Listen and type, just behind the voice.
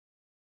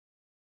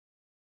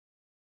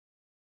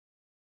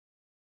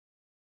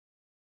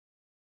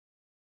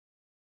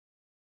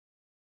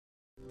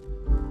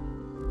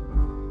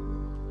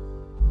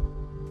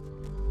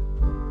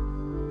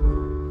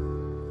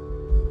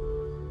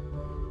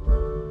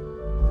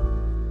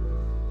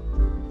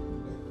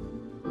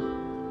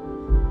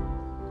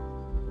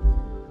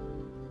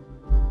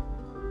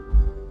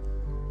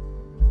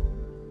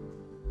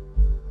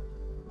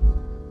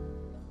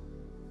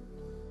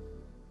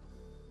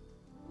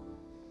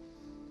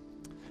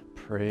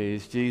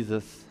Praise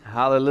Jesus.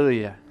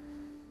 Hallelujah.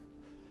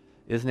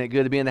 Isn't it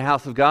good to be in the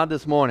house of God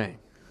this morning?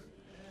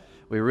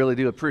 We really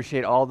do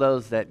appreciate all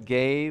those that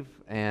gave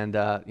and,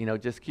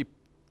 just keep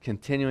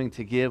continuing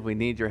to give. We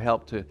need your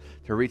help to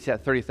reach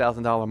that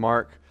 $30,000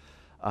 mark.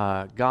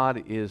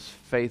 God is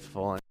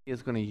faithful, and He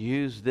is going to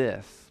use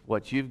this,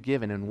 what you've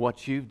given and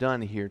what you've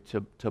done here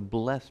to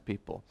bless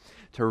people,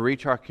 to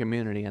reach our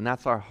community. And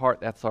that's our heart,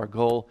 that's our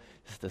goal,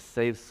 is to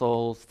save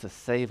souls, to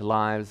save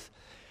lives.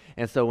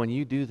 And so when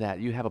you do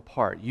that, you have a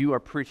part. You are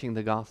preaching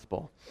the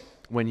gospel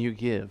when you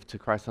give to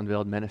Christ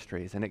Unveiled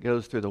Ministries. And it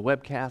goes through the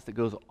webcast. It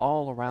goes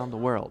all around the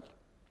world.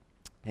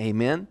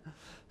 Amen?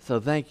 So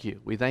thank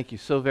you. We thank you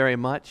so very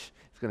much.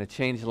 It's going to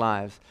change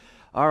lives.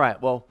 All right.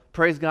 Well,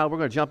 praise God. We're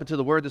going to jump into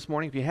the Word this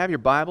morning. If you have your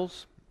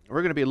Bibles,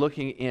 we're going to be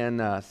looking in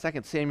 2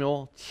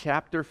 Samuel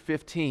chapter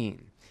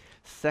 15.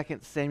 2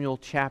 Samuel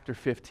chapter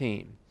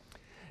 15.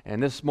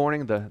 And this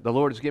morning, the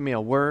Lord has given me a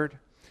word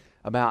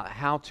about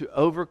how to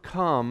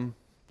overcome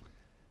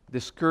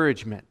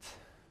discouragement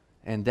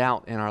and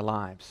doubt in our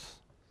lives.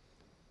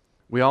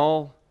 We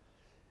all,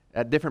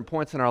 at different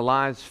points in our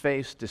lives,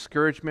 face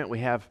discouragement. We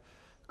have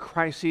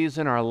crises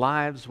in our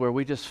lives where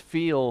we just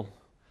feel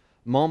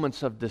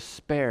moments of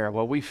despair,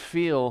 where we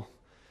feel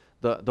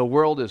the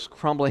world is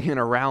crumbling in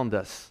around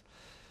us.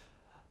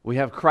 We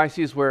have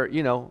crises where,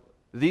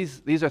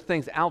 these are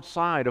things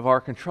outside of our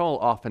control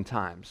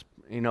oftentimes.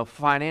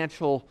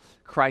 Financial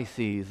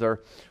crises or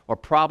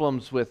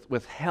problems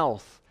with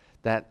health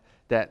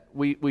that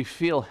we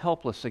feel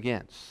helpless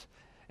against.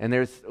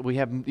 And we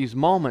have these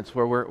moments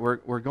where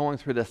we're going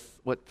through this,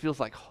 what feels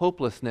like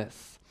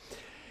hopelessness.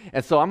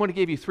 And so I'm going to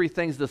give you 3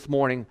 things this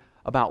morning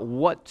about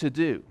what to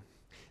do.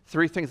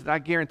 3 things that I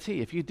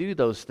guarantee, if you do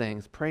those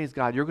things, praise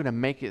God, you're going to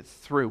make it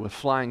through with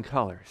flying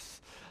colors.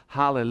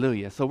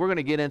 Hallelujah. So we're going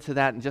to get into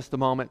that in just a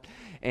moment.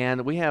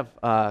 And we have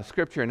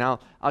scripture. Now,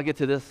 I'll get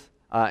to this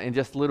in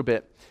just a little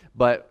bit.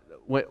 But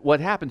what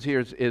happens here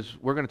is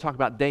we're going to talk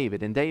about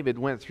David. And David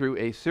went through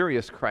a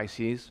serious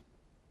crisis.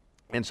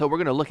 And so we're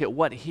going to look at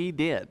what he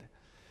did.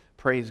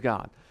 Praise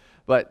God.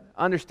 But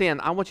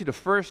understand, I want you to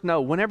first know,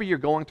 whenever you're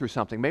going through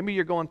something, maybe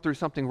you're going through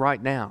something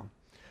right now,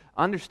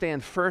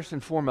 understand first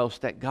and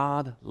foremost that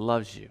God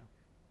loves you.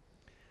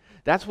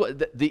 That's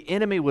what the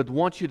enemy would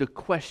want you to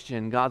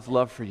question God's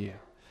love for you.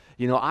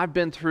 I've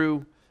been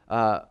through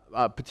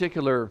a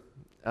particular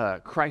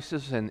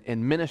crisis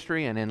in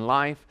ministry and in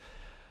life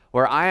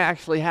where I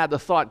actually had the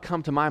thought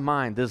come to my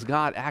mind, does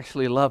God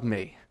actually love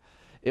me?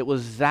 It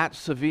was that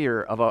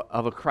severe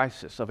of a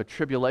crisis, of a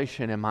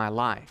tribulation in my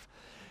life.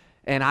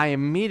 And I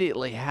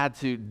immediately had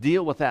to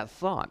deal with that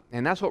thought.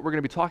 And that's what we're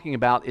going to be talking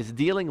about, is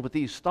dealing with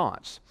these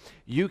thoughts.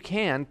 You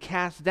can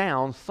cast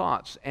down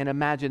thoughts and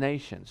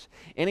imaginations.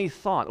 Any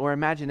thought or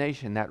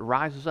imagination that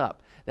rises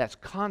up that's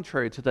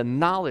contrary to the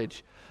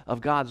knowledge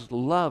of God's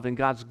love and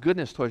God's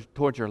goodness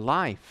towards your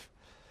life,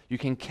 you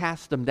can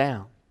cast them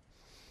down.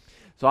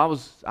 So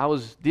I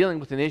was dealing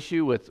with an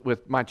issue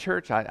with my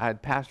church. I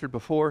had pastored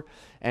before,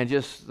 and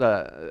just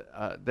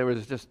there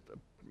was just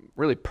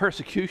really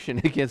persecution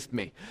against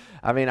me.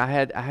 I mean, I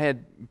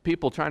had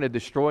people trying to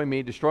destroy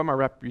me, destroy my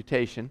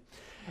reputation,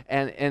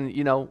 and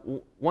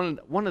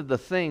one of the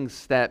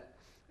things that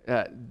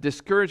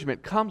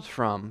discouragement comes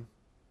from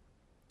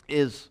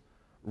is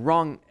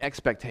wrong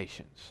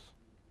expectations.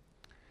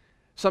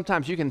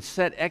 Sometimes you can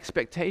set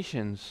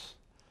expectations,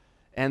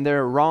 and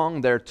they're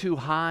wrong. They're too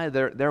high.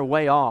 They're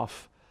way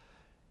off.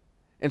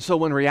 And so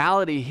when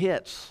reality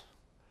hits,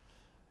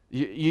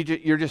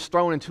 you're just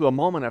thrown into a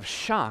moment of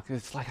shock.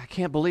 It's like, I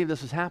can't believe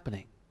this is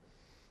happening.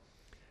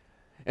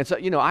 And so,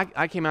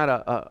 I came out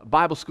of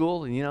Bible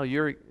school, and,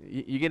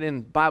 you get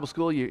in Bible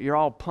school, you're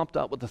all pumped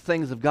up with the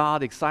things of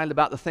God, excited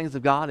about the things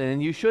of God,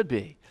 and you should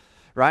be,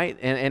 right?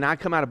 And I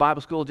come out of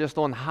Bible school just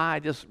on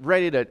high, just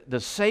ready to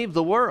save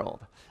the world.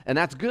 And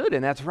that's good,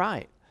 and that's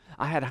right.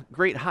 I had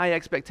great high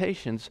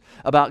expectations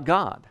about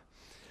God.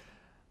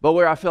 But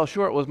where I fell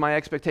short was my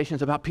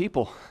expectations about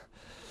people.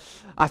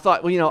 I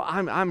thought,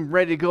 I'm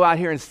ready to go out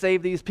here and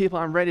save these people.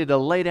 I'm ready to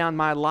lay down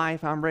my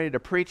life. I'm ready to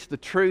preach the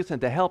truth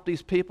and to help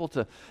these people,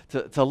 to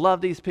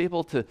love these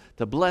people,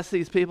 to bless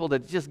these people, to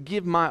just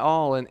give my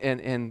all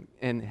in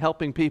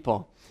helping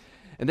people.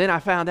 And then I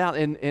found out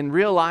in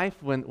real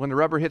life, when the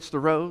rubber hits the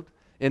road,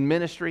 in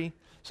ministry,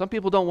 some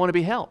people don't want to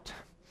be helped.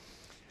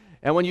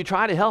 And when you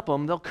try to help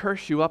them, they'll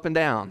curse you up and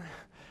down.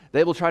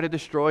 They will try to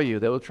destroy you.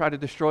 They will try to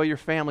destroy your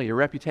family, your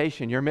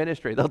reputation, your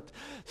ministry.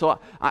 So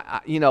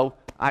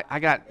I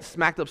got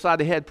smacked upside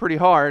the head pretty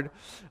hard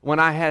when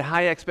I had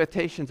high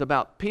expectations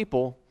about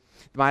people.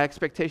 My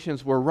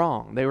expectations were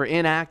wrong. They were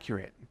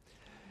inaccurate.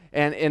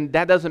 And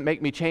that doesn't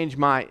make me change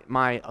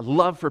my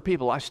love for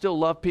people. I still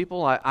love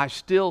people. I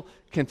still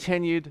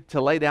continued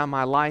to lay down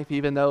my life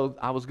even though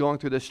I was going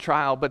through this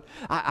trial. But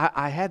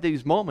I had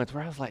these moments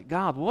where I was like,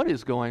 God, what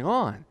is going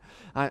on?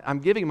 I'm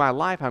giving my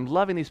life. I'm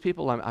loving these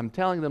people. I'm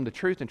telling them the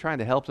truth and trying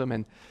to help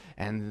them.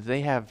 And they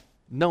have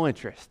no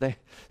interest.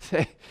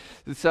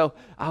 So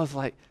I was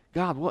like,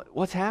 God,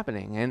 what's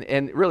happening?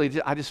 And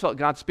really, I just felt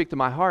God speak to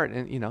my heart.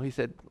 And, He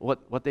said,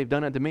 what they've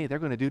done unto me, they're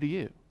going to do to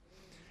you.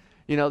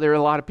 there are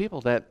a lot of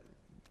people that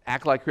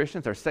act like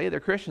Christians or say they're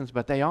Christians,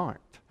 but they aren't.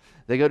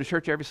 They go to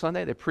church every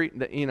Sunday. They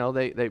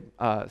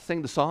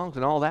sing the songs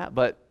and all that,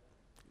 but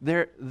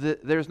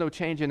there's no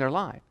change in their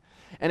life.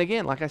 And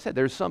again, like I said,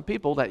 there's some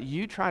people that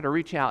you try to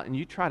reach out and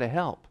you try to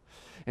help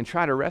and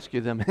try to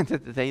rescue them, and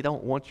they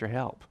don't want your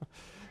help.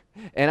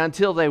 And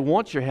until they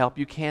want your help,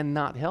 you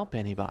cannot help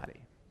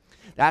anybody.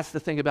 That's the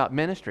thing about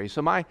ministry.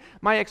 So my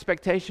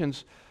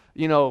expectations,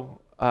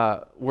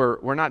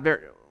 were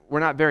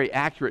not very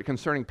accurate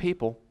concerning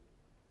people,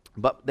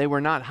 but they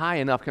were not high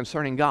enough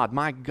concerning God.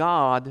 My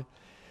God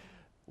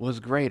was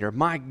greater.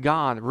 My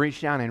God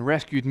reached down and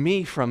rescued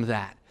me from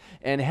that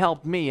and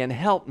helped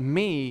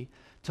me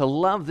to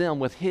love them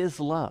with His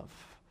love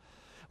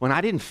when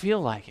I didn't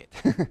feel like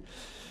it.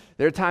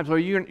 There are times where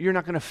you're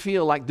not going to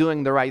feel like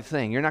doing the right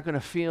thing. You're not going to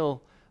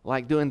feel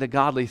like doing the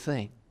godly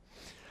thing.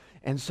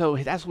 And so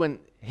that's when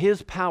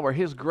His power,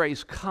 His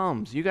grace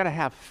comes. You got to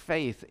have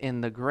faith in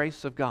the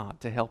grace of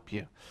God to help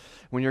you.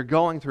 When you're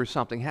going through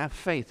something, have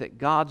faith that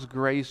God's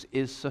grace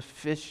is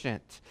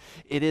sufficient.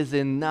 It is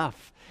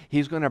enough.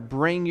 He's going to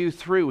bring you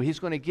through. He's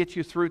going to get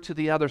you through to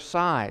the other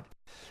side.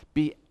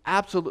 Be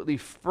absolutely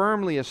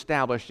firmly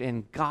established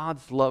in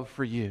God's love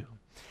for you.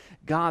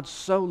 God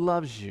so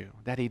loves you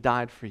that He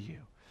died for you.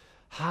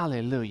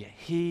 Hallelujah.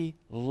 He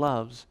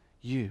loves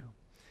you.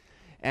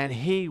 And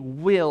He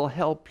will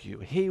help you.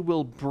 He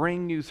will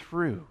bring you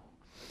through.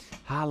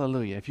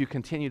 Hallelujah. If you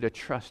continue to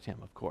trust Him,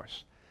 of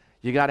course.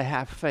 You got to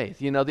have faith.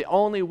 The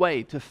only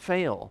way to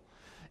fail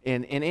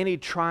in any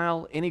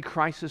trial, any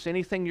crisis,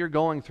 anything you're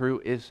going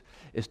through is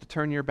to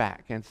turn your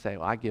back and say,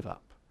 well, I give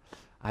up.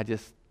 I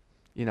just,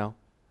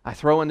 I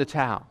throw in the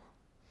towel.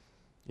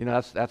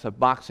 That's a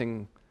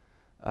boxing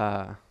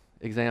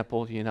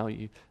example.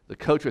 The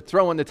coach would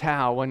throw in the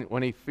towel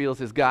when he feels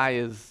his guy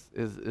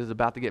is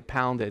about to get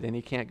pounded and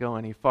he can't go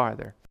any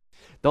farther.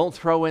 Don't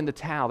throw in the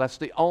towel. That's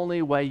the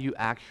only way you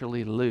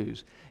actually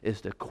lose,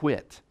 is to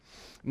quit.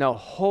 No,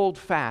 hold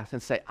fast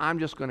and say, I'm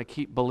just going to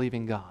keep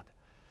believing God.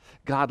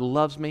 God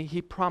loves me.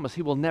 He promised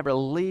He will never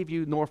leave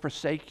you nor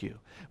forsake you.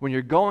 When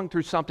you're going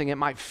through something, it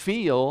might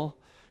feel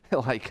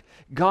like,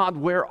 God,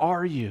 where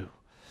are you?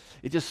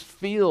 It just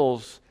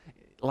feels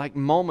like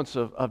moments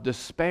of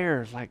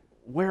despair. It's like,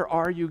 where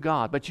are you,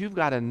 God? But you've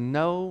got to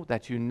know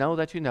that you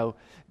know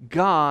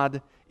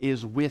God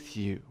is with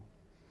you.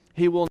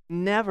 He will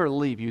never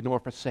leave you nor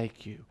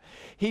forsake you.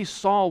 He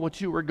saw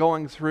what you were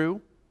going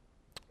through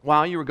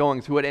while you were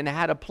going through it and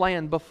had a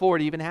plan before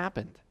it even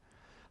happened.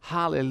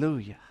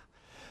 Hallelujah.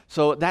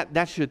 So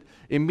that should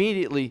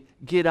immediately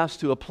get us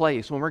to a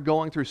place when we're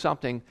going through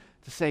something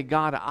to say,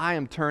 God, I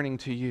am turning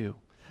to you.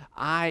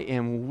 I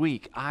am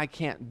weak. I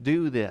can't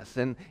do this.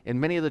 And in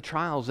many of the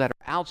trials that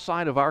are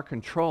outside of our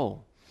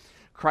control,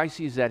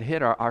 crises that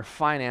hit our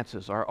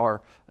finances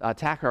or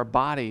attack our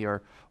body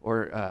or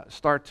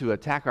start to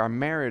attack our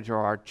marriage or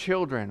our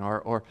children,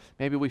 or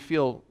maybe we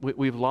feel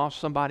we've lost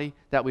somebody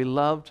that we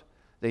loved.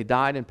 They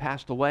died and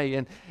passed away.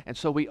 And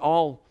so we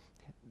all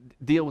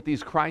deal with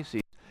these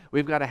crises.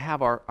 We've got to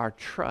have our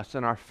trust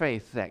and our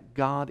faith that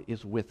God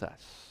is with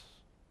us.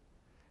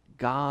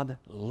 God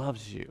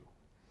loves you.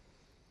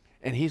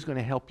 And He's going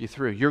to help you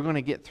through. You're going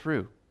to get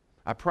through.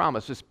 I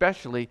promise,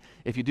 especially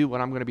if you do what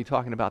I'm going to be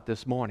talking about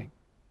this morning.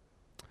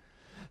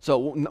 So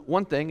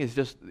one thing is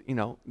just,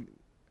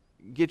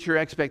 get your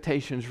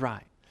expectations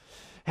right.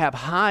 Have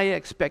high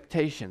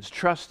expectations.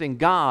 Trusting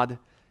God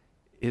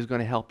is going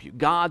to help you.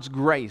 God's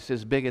grace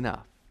is big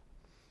enough.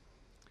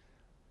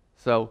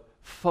 So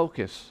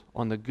focus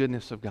on the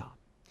goodness of God.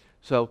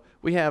 So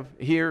we have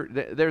here,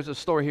 there's a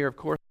story here, of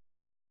course.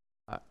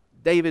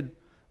 David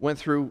went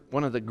through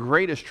one of the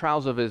greatest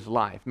trials of his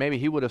life. Maybe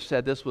he would have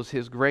said this was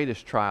his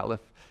greatest trial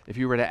if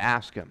you were to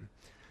ask him.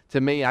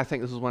 To me, I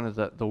think this is one of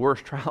the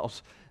worst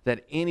trials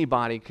that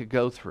anybody could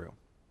go through.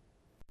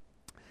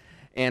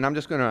 And I'm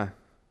just going to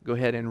go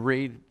ahead and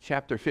read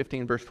chapter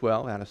 15, verse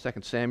 12 out of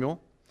 2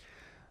 Samuel.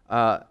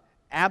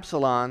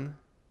 Absalom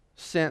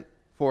sent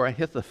for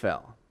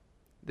Ahithophel,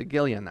 the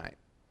Gileonite.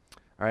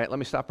 All right, let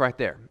me stop right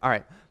there. All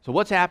right, so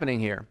what's happening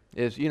here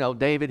is,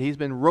 David, he's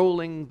been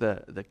ruling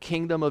the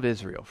kingdom of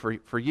Israel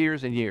for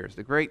years and years.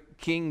 The great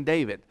King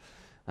David.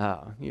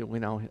 We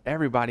know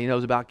everybody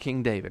knows about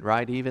King David,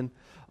 right? Even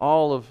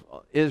all of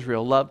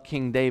Israel loved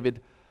King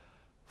David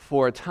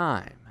for a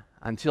time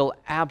until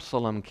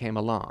Absalom came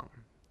along.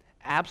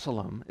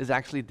 Absalom is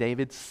actually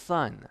David's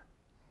son.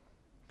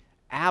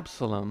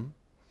 Absalom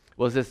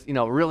was this,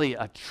 really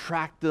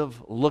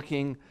attractive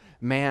looking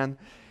man.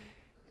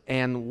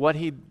 And what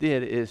he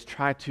did is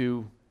try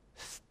to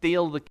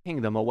steal the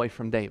kingdom away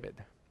from David.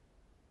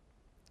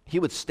 He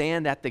would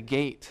stand at the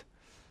gate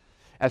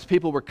as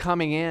people were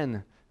coming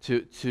in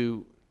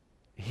to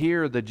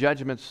hear the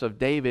judgments of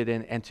David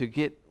and to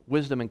get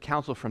wisdom and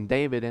counsel from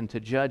David and to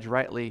judge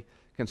rightly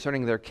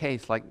concerning their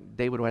case, like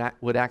David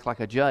would act like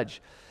a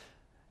judge.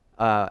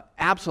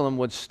 Absalom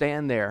would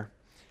stand there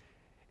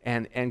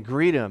and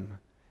greet him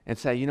and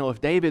say,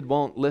 if David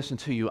won't listen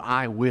to you,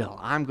 I will.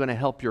 I'm going to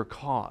help your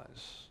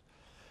cause.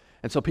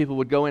 And so people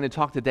would go in and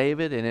talk to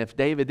David, and if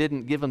David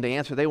didn't give them the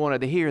answer they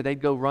wanted to hear,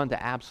 they'd go run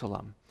to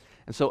Absalom.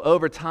 And so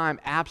over time,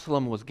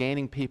 Absalom was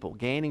gaining people,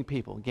 gaining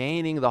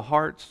the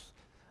hearts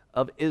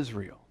of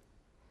Israel.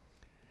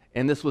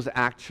 And this was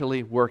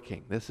actually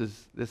working. This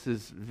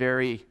is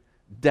very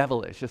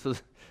devilish. This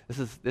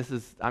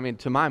is. I mean,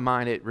 to my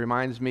mind, it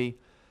reminds me.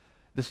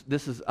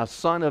 This is a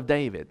son of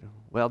David.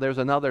 Well, there's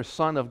another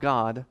son of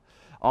God.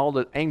 All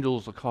the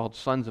angels are called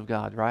sons of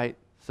God, right?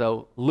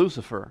 So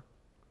Lucifer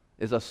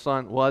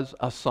was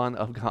a son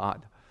of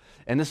God.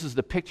 And this is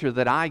the picture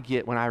that I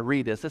get when I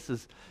read this. This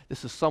is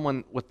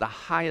someone with the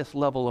highest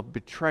level of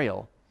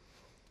betrayal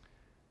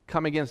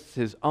come against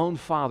his own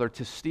father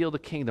to steal the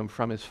kingdom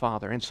from his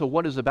father. And so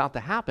what is about to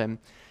happen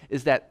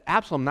is that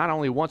Absalom not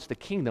only wants the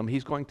kingdom,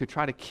 he's going to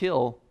try to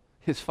kill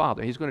his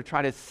father. He's going to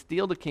try to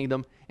steal the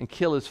kingdom and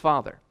kill his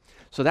father.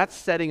 So that's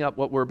setting up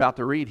what we're about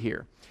to read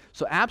here.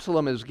 So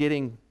Absalom is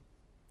getting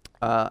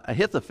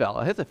Ahithophel.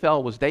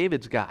 Ahithophel was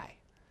David's guy.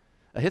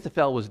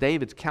 Ahithophel was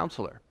David's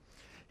counselor.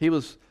 He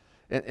was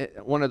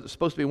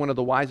supposed to be one of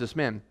the wisest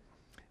men.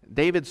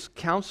 David's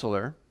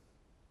counselor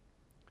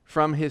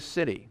from his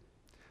city.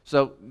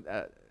 So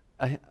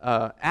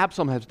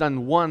Absalom has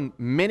won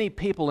many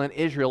people in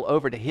Israel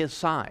over to his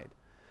side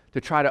to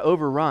try to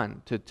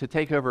overrun, to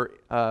take over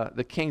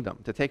the kingdom,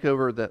 to take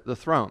over the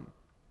throne.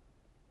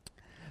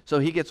 So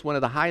he gets one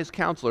of the highest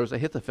counselors,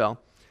 Ahithophel,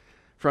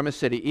 from his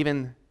city,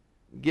 even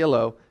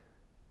Gilo,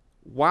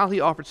 while he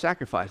offered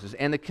sacrifices.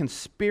 And the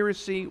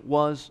conspiracy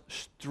was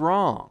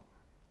strong.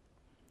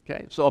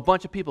 Okay, so a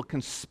bunch of people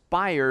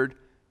conspired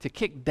to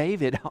kick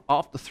David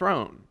off the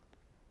throne.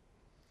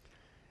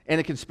 And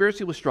the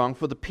conspiracy was strong,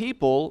 for the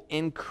people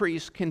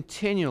increased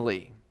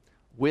continually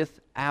with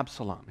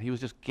Absalom. He was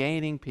just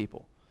gaining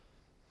people.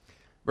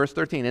 Verse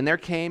 13, and there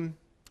came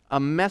a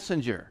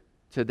messenger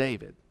to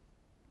David.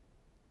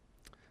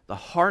 The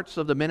hearts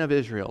of the men of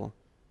Israel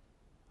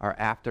are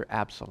after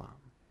Absalom.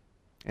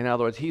 In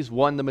other words, he's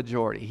won the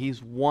majority.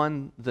 He's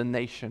won the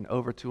nation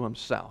over to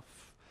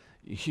himself.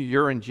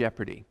 You're in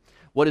jeopardy.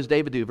 What does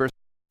David do? Verse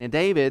 13, and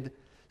David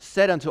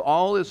said unto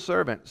all his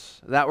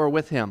servants that were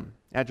with him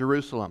at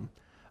Jerusalem,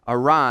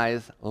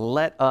 arise,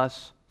 let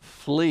us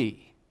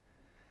flee.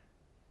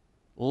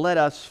 Let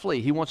us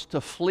flee. He wants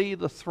to flee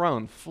the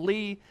throne,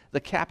 flee the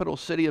capital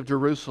city of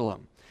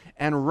Jerusalem,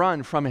 and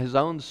run from his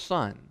own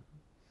son.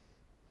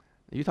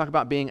 You talk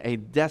about being a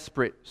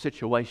desperate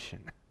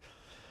situation.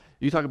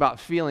 You talk about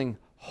feeling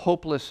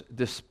hopeless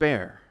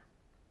despair.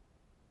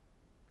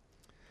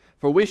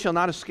 For we shall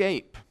not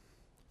escape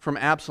from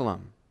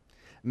Absalom.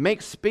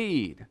 Make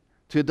speed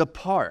to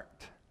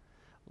depart,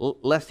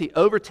 lest he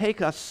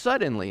overtake us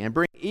suddenly and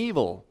bring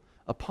evil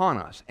upon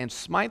us and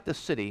smite the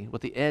city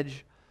with the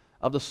edge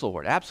of the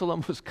sword.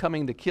 Absalom was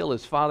coming to kill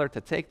his father,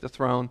 to take the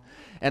throne.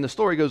 And the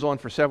story goes on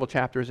for several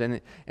chapters,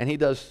 and he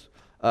does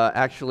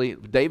actually,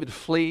 David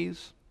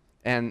flees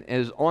and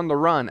is on the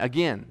run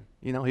again.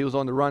 You know, he was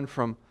on the run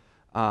from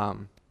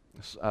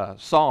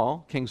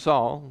Saul, King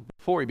Saul,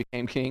 before he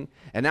became king.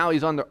 And now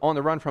he's on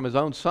the run from his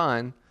own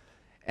son,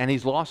 and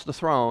he's lost the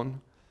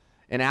throne.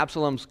 And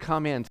Absalom's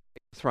come in to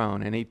take the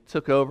throne, and he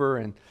took over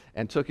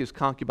and took his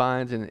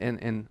concubines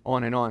and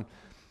on and on.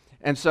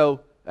 And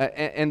so,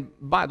 and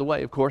by the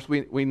way, of course,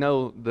 we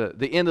know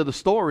the end of the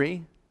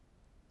story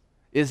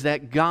is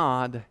that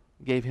God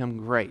gave him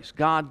grace.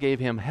 God gave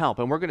him help.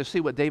 And we're going to see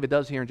what David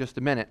does here in just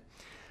a minute,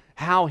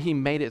 how he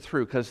made it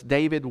through, because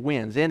David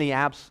wins. In the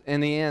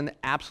end,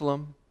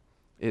 Absalom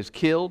is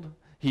killed.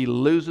 He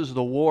loses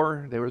the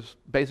war. There was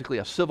basically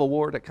a civil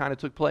war that kind of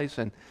took place,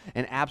 and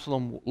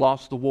Absalom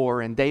lost the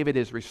war, and David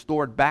is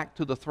restored back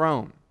to the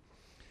throne.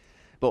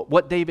 But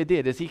what David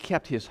did is he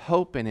kept his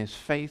hope and his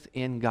faith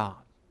in God.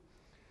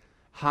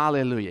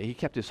 Hallelujah. He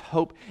kept his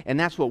hope, and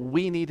that's what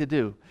we need to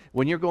do.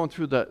 When you're going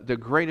through the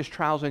greatest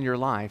trials in your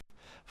life,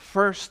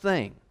 first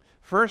thing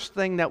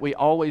that we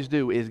always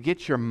do is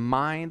get your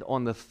mind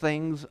on the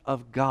things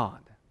of God.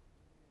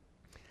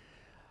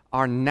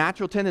 Our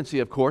natural tendency,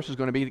 of course, is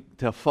going to be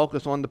to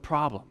focus on the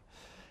problem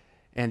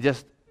and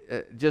just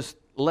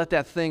let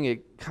that thing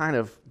kind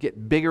of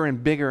get bigger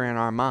and bigger in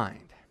our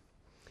mind.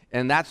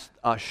 And that's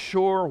a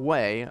sure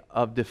way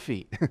of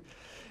defeat.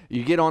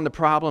 You get on the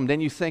problem, then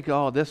you think,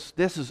 oh, this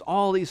is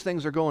all these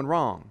things are going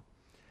wrong.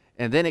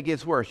 And then it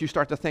gets worse. You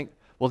start to think,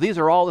 well, these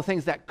are all the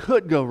things that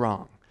could go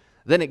wrong.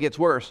 Then it gets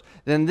worse.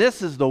 Then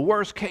this is the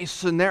worst case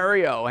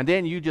scenario. And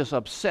then you just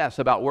obsess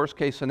about worst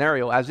case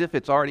scenario as if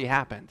it's already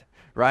happened.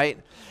 Right?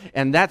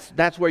 And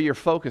that's where you're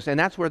focused, and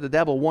that's where the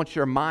devil wants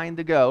your mind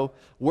to go,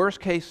 worst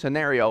case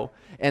scenario,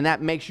 and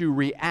that makes you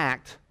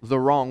react the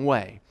wrong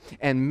way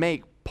and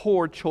make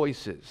poor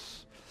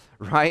choices,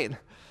 right?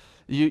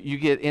 You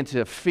get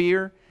into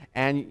fear,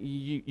 and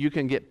you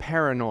can get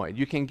paranoid.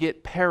 You can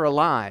get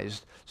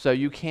paralyzed, so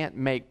you can't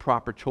make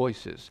proper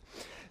choices.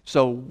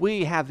 So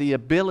we have the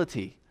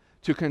ability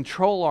to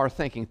control our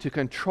thinking, to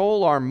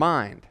control our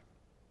mind.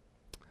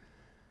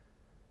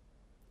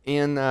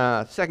 In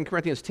 2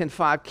 Corinthians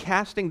 10:5,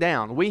 casting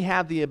down. We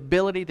have the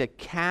ability to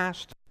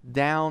cast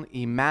down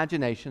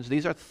imaginations.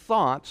 These are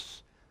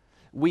thoughts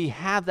We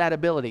have that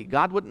ability.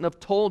 God wouldn't have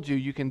told you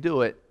you can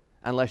do it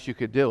unless you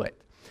could do it.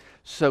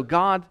 So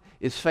God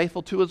is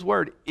faithful to his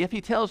word. If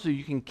he tells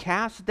you can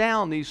cast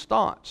down these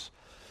thoughts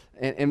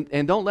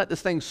and don't let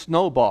this thing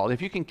snowball.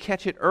 If you can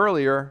catch it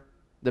earlier,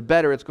 the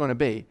better it's going to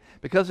be.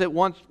 Because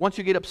once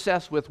you get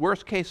obsessed with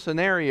worst case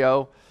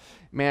scenario,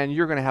 man,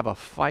 you're going to have a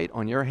fight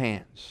on your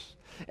hands.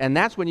 And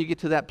that's when you get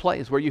to that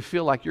place where you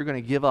feel like you're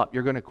going to give up,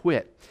 you're going to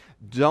quit.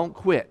 Don't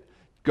quit.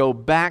 Go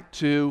back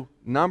to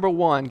number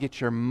one, get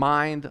your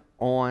mind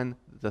on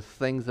the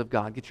things of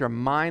God. Get your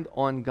mind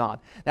on God.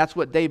 That's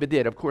what David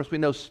did. Of course, we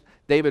know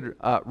David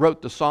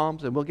wrote the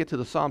Psalms, and we'll get to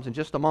the Psalms in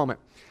just a moment.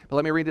 But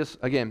let me read this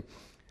again.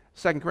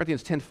 2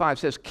 Corinthians 10:5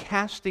 says,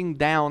 casting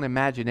down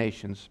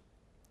imaginations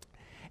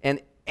and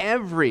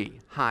every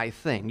high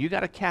thing. You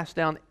got to cast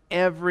down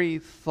every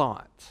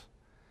thought.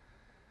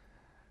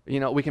 You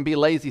know, we can be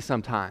lazy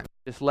sometimes.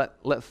 Just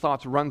let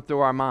thoughts run through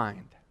our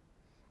mind.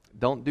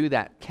 Don't do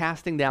that.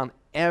 Casting down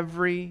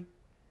every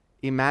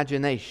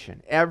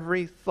imagination,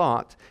 every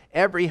thought,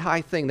 every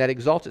high thing that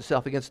exalts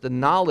itself against the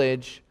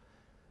knowledge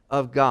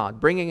of God,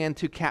 bringing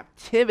into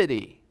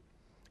captivity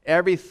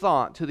every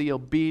thought to the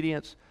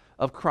obedience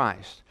of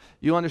Christ.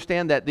 You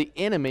understand that the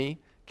enemy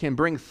can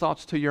bring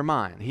thoughts to your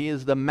mind. He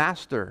is the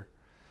master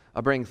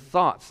of bringing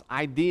thoughts,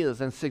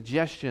 ideas, and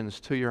suggestions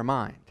to your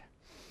mind.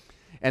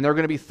 And there are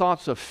going to be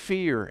thoughts of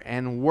fear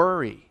and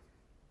worry,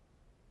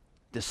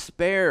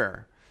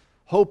 despair,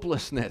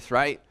 hopelessness,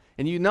 right?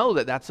 And you know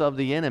that that's of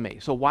the enemy.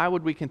 So why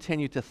would we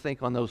continue to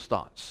think on those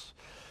thoughts?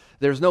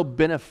 There's no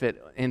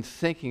benefit in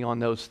thinking on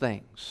those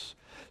things.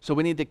 So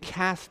we need to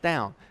cast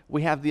down.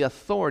 We have the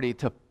authority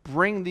to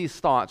bring these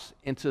thoughts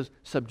into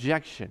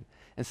subjection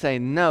and say,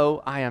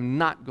 no, I am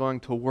not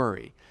going to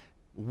worry.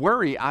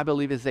 Worry, I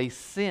believe, is a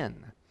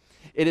sin.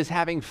 It is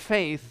having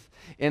faith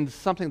in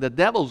something the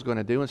devil's going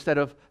to do instead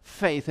of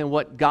faith in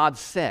what God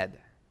said.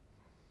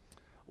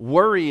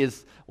 Worry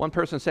is, one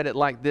person said it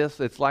like this,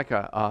 it's like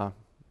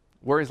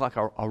worry is like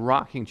a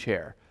rocking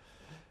chair.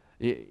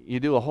 You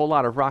do a whole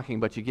lot of rocking,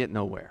 but you get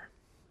nowhere.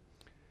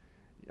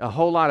 A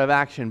whole lot of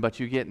action, but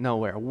you get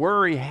nowhere.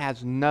 Worry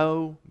has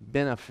no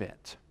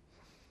benefit.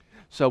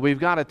 So we've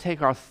got to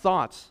take our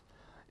thoughts,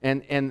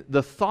 and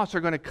the thoughts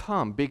are going to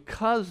come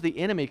because the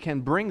enemy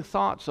can bring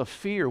thoughts of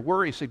fear,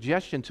 worry,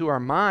 suggestion to our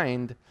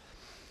mind.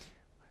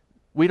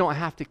 We don't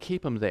have to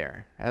keep them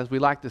there. As we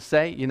like to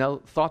say, you know,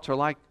 thoughts are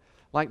like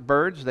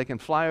birds. They can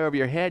fly over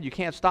your head. You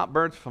can't stop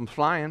birds from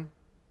flying,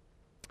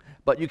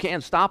 but you can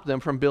stop them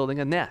from building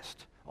a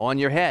nest on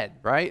your head,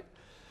 right?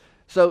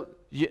 So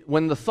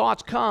when the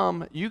thoughts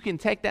come, you can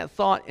take that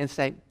thought and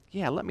say,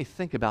 yeah, let me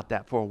think about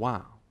that for a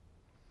while.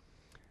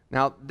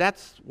 Now,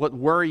 that's what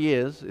worry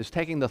is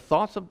taking the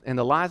thoughts and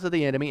the lies of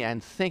the enemy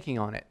and thinking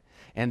on it,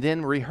 and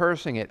then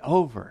rehearsing it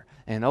over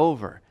and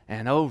over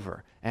and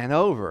over and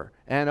over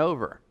and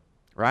over,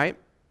 right?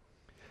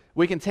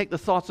 We can take the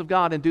thoughts of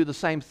God and do the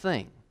same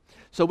thing.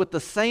 So with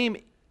the same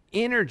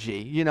energy,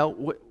 you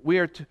know, we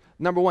are to,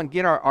 number one,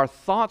 get our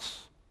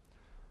thoughts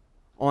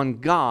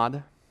on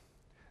God.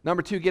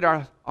 Number two, get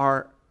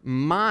our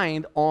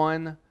mind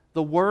on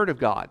the Word of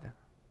God.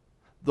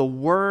 The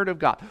Word of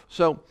God.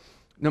 So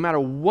no matter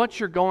what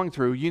you're going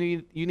through,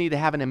 you need to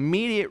have an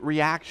immediate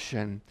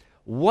reaction.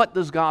 What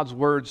does God's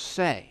Word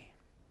say?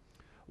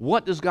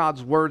 What does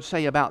God's Word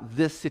say about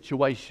this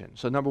situation?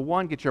 So number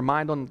one, get your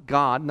mind on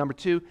God. Number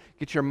two,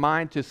 get your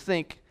mind to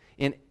think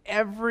in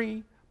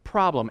every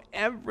problem,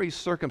 every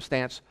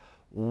circumstance,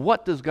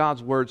 what does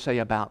God's Word say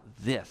about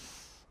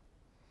this?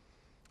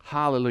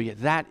 Hallelujah.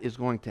 That is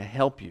going to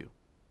help you.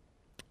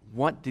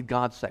 What did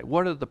God say?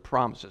 What are the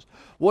promises?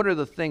 What are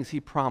the things He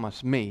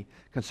promised me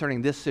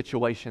concerning this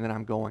situation that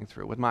I'm going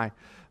through with my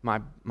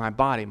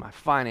body, my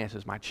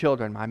finances, my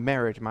children, my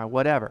marriage, my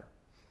whatever?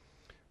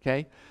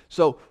 Okay?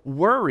 So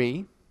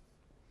worry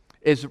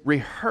is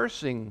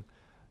rehearsing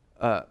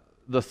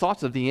the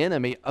thoughts of the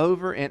enemy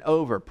over and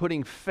over,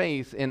 putting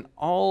faith in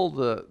all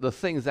the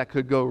things that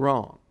could go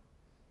wrong.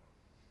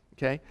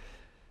 Okay?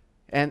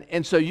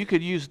 And so you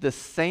could use the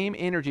same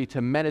energy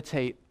to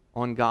meditate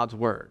on God's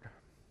Word.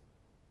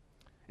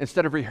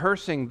 Instead of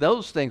rehearsing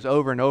those things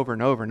over and over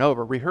and over and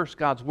over, rehearse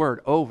God's Word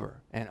over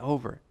and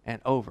over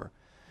and over.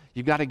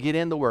 You've got to get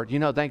in the Word. You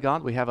know, thank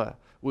God we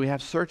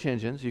have search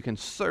engines. You can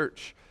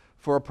search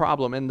for a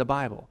problem in the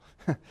Bible.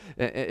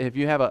 If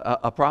you have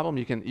a problem,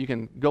 you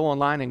can go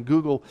online and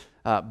Google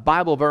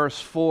Bible verse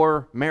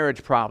for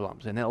marriage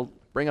problems, and it'll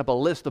bring up a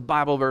list of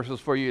Bible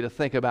verses for you to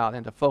think about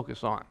and to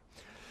focus on.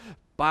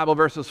 Bible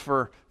verses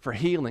for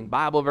healing,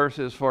 Bible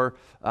verses for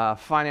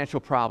financial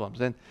problems,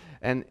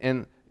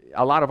 and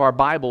a lot of our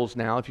Bibles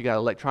now, if you got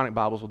electronic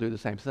Bibles, will do the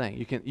same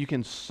thing. You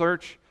can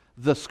search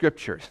the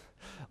Scriptures,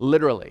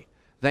 literally.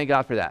 Thank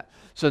God for that.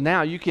 So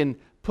now you can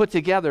put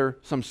together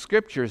some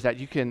Scriptures that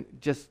you can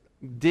just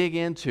dig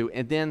into,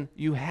 and then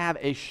you have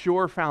a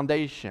sure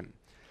foundation,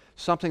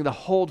 something to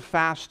hold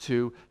fast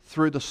to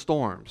through the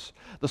storms.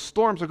 The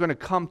storms are going to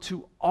come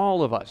to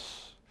all of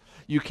us.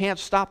 You can't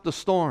stop the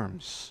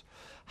storms.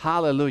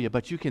 Hallelujah.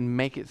 But you can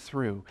make it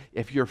through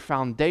if your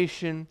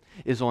foundation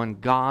is on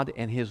God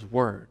and His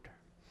Word.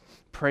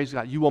 Praise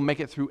God. You will make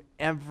it through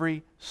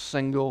every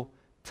single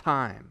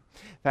time.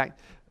 In fact,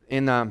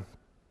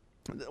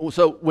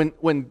 so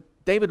when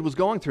David was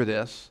going through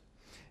this,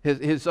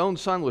 his own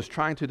son was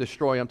trying to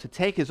destroy him, to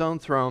take his own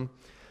throne.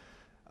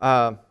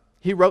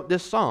 He wrote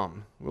this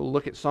psalm. We'll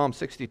look at Psalm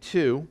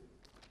 62,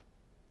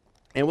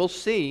 and we'll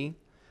see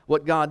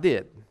what God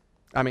did.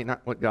 I mean,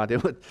 not what God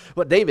did,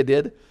 what David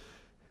did,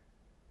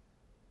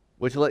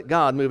 which let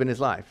God move in his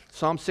life.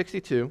 Psalm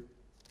 62.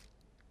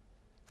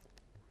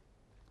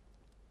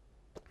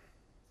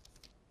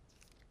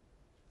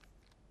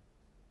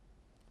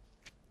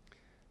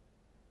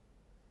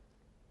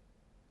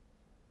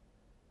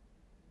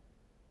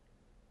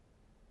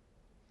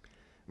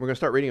 We're going to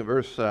start reading at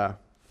verse 5.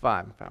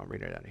 I'll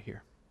read it out of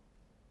here.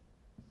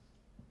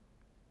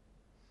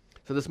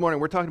 So this morning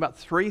we're talking about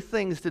 3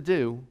 things to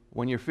do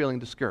when you're feeling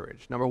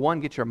discouraged. Number 1,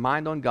 get your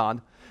mind on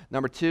God.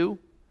 Number 2,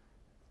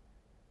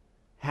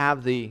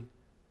 have the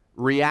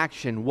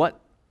reaction. What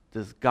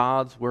does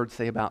God's word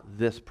say about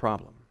this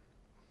problem?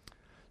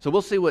 So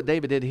we'll see what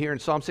David did here in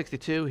Psalm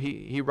 62.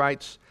 He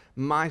writes,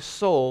 "My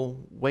soul,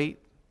 wait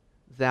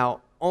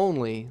thou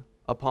only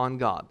upon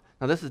God."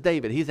 Now this is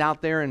David. He's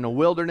out there in the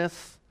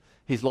wilderness.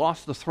 He's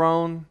lost the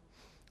throne.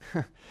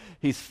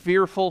 He's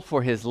fearful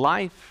for his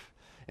life.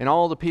 And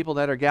all the people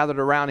that are gathered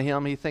around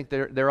him, he thinks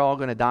they're all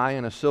going to die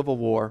in a civil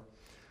war.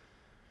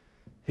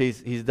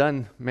 He's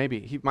done, maybe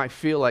he might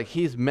feel like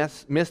he's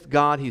missed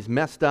God. He's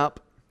messed up.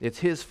 It's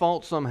his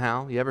fault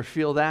somehow. You ever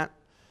feel that?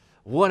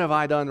 What have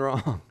I done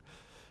wrong?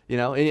 You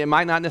know, it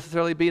might not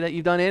necessarily be that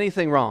you've done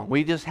anything wrong.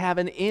 We just have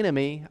an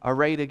enemy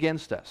arrayed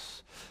against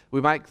us. We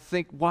might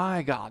think,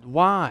 why, God?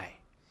 Why?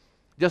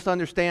 Just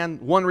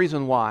understand one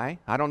reason why.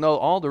 I don't know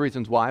all the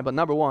reasons why, but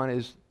number 1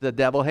 is the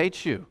devil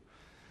hates you.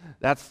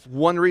 That's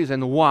one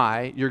reason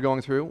why you're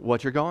going through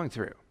what you're going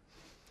through.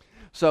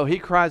 So he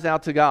cries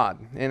out to God.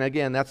 And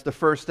again, that's the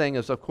first thing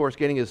is, of course,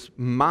 getting his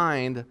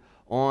mind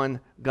on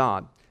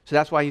God. So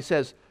that's why he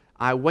says,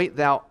 "I wait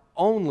thou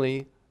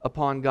only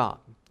upon God."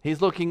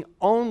 He's looking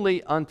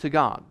only unto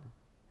God.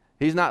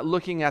 He's not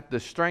looking at the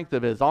strength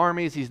of his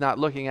armies. He's not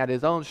looking at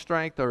his own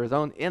strength or his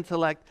own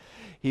intellect.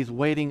 He's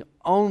waiting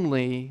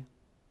only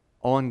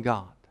on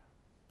God.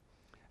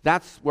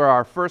 That's where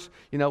our first,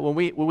 when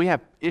we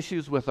have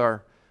issues with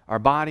our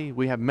body,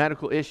 we have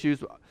medical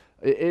issues,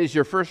 is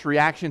your first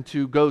reaction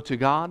to go to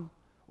God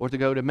or to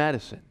go to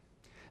medicine?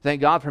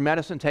 Thank God for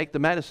medicine, take the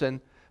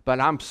medicine, but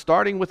I'm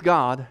starting with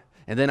God,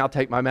 and then I'll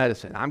take my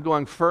medicine. I'm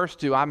going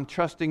first I'm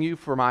trusting you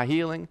for my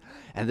healing,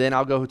 and then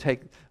I'll go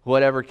take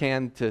whatever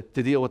can to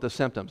deal with the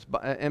symptoms.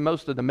 And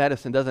most of the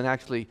medicine doesn't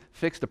actually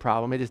fix the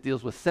problem, it just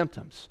deals with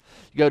symptoms.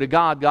 You go to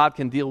God, God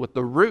can deal with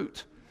the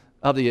root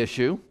of the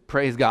issue,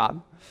 praise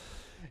God.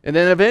 And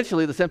then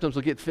eventually the symptoms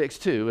will get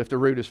fixed too if the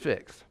root is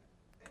fixed.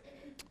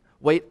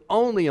 Wait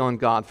only on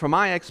God, for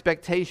my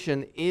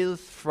expectation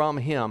is from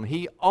Him.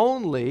 He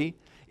only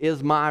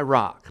is my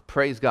rock,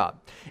 praise God,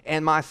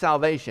 and my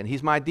salvation.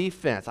 He's my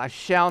defense. I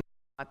shall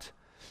not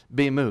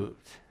be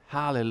moved.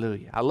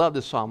 Hallelujah. I love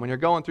this psalm. When you're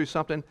going through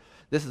something,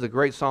 this is a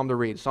great psalm to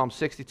read, Psalm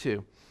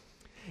 62.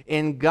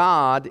 In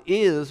God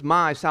is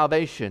my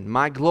salvation,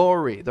 my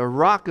glory, the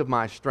rock of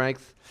my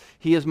strength.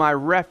 He is my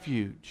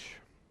refuge.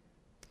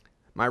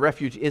 My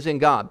refuge is in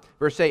God.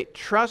 Verse 8,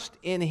 trust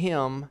in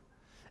Him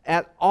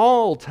at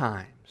all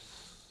times,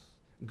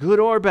 good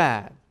or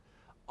bad,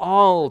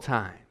 all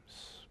times.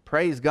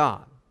 Praise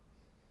God.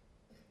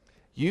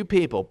 You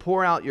people,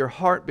 pour out your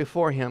heart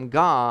before Him.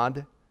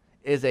 God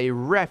is a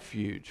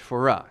refuge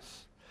for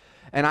us.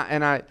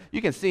 And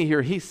you can see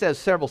here, he says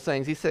several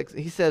things. He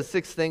says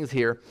 6 things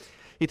here.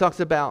 He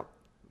talks about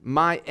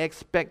my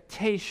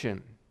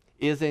expectation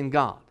is in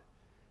God.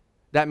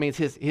 That means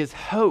his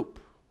hope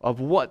of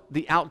what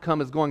the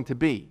outcome is going to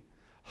be.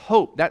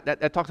 Hope,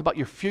 that talks about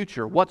your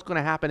future, what's going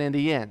to happen in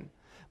the end.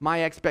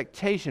 My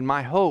expectation,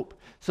 my hope.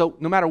 So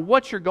no matter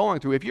what you're going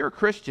through, if you're a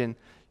Christian,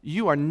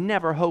 you are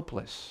never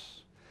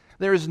hopeless.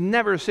 There is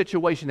never a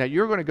situation that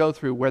you're going to go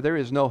through where there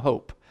is no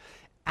hope.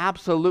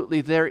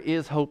 Absolutely, there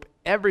is hope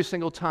every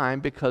single time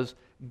because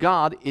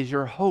God is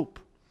your hope.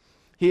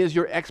 He is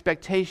your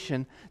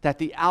expectation that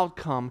the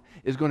outcome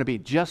is going to be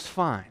just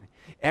fine.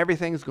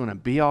 Everything's going to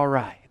be all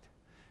right.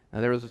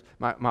 Now, there was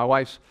my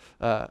wife's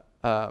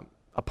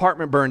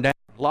apartment burned down,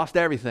 lost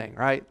everything,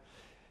 right?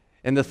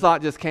 And the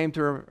thought just came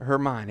to her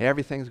mind,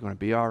 everything's going to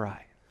be all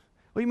right.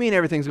 What do you mean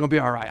everything's going to be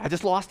all right? I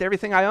just lost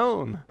everything I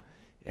own.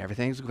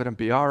 Everything's going to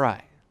be all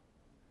right.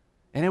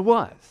 And it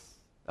was.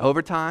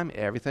 Over time,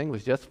 everything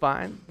was just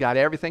fine. Got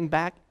everything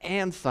back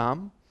and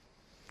some.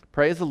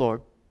 Praise the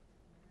Lord.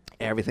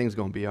 Everything's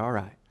going to be all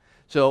right.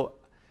 So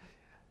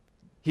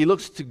he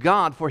looks to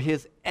God for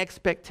his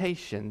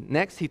expectation.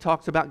 Next, he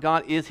talks about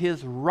God is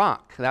his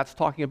rock. That's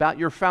talking about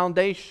your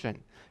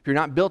foundation. If you're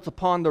not built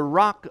upon the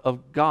rock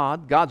of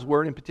God, God's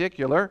word in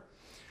particular,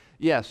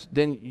 yes,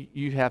 then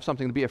you have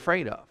something to be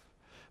afraid of.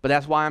 But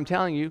that's why I'm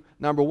telling you,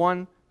 number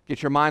 1,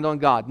 get your mind on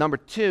God. Number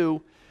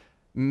 2,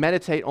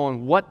 meditate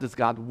on what does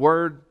God's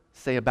word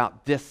say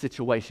about this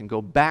situation?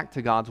 Go back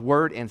to God's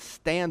word and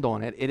stand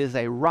on it. It is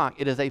a rock.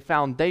 It is a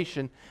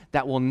foundation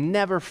that will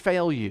never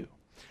fail you.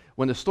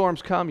 When the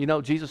storms come, you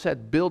know, Jesus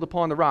said, build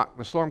upon the rock.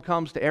 The storm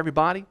comes to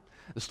everybody.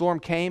 The storm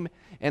came,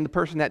 and the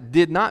person that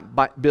did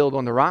not build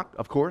on the rock,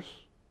 of course,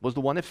 was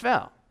the one that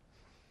fell.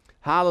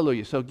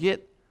 Hallelujah. So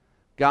get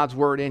God's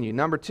word in you.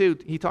 Number 2,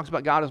 he talks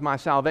about God as my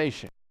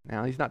salvation.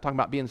 Now, he's not talking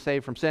about being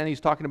saved from sin. He's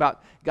talking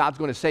about God's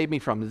going to save me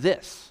from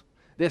this.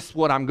 This is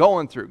what I'm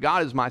going through.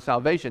 God is my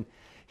salvation.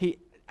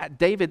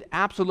 David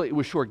absolutely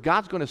was sure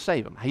God's going to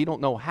save him. He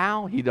don't know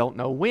how. He don't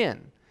know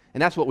when.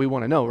 And that's what we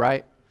want to know,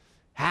 right?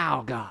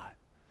 How, God?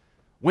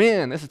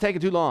 When? This is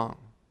taking too long.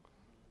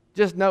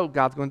 Just know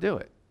God's going to do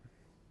it.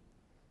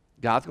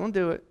 God's going to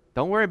do it.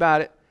 Don't worry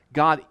about it.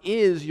 God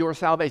is your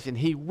salvation.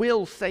 He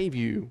will save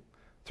you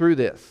through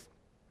this.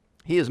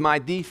 He is my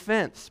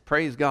defense.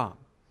 Praise God.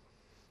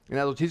 In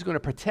other words, he's going to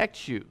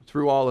protect you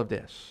through all of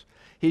this.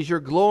 He's your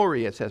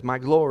glory, it says, my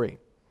glory.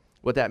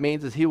 What that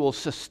means is he will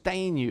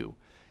sustain you.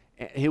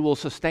 He will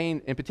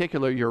sustain, in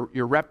particular,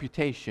 your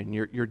reputation,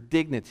 your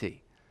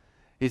dignity.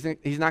 He's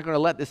not going to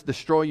let this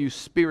destroy you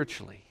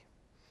spiritually.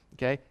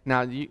 Okay?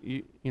 Now,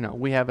 you know,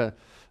 we have a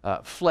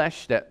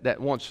flesh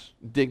that wants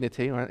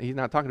dignity. He's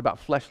not talking about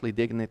fleshly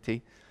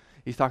dignity.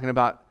 He's talking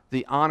about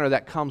the honor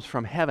that comes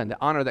from heaven, the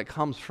honor that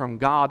comes from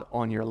God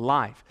on your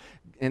life.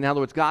 In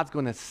other words, God's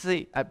going to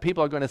see,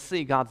 people are going to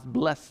see God's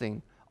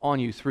blessing on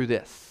you through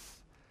this.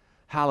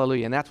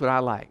 Hallelujah. And that's what I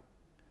like.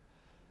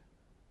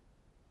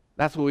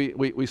 That's what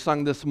we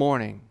sung this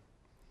morning.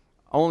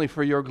 Only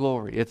for your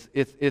glory.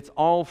 It's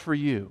all for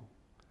you.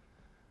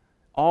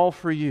 All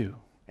for you.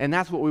 And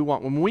that's what we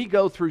want. When we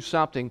go through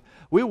something,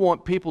 we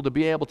want people to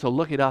be able to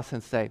look at us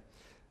and say,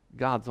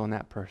 God's on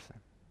that person.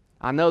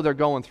 I know they're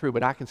going through,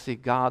 but I can see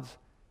God's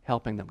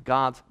helping them.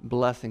 God's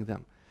blessing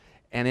them.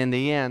 And in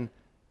the end,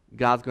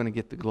 God's going to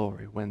get the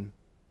glory when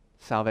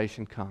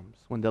salvation comes,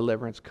 when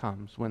deliverance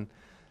comes, when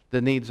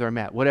the needs are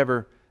met,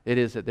 whatever it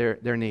is that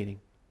they're needing.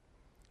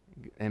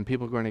 And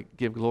people are going to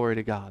give glory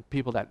to God,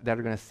 people that are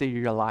going to see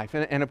your life.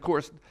 And of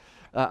course,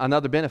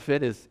 another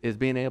benefit is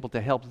being able to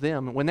help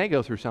them when they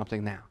go through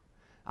something now.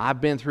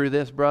 I've been through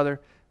this, brother.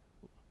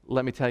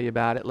 Let me tell you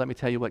about it. Let me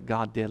tell you what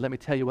God did. Let me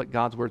tell you what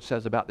God's word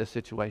says about this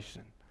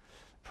situation.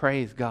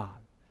 Praise God.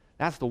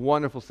 That's the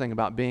wonderful thing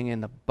about being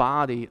in the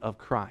body of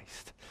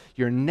Christ.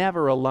 You're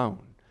never alone.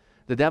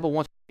 The devil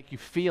wants to make you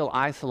feel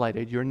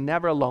isolated. You're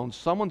never alone.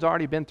 Someone's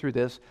already been through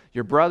this.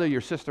 Your brother,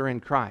 your sister in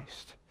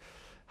Christ.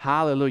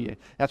 Hallelujah.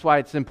 That's why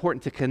it's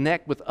important to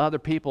connect with other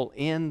people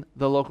in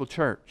the local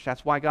church.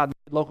 That's why God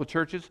made local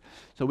churches,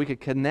 so we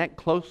could connect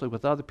closely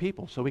with other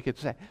people. So we could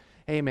say,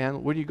 hey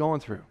man, what are you going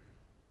through?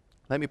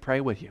 Let me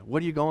pray with you.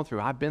 What are you going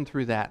through? I've been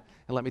through that.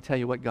 And let me tell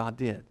you what God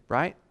did,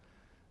 right?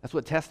 That's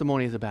what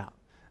testimony is about.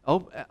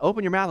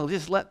 Open your mouth and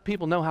just let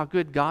people know how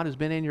good God has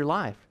been in your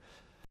life.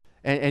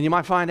 And you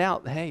might find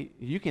out, hey,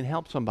 you can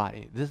help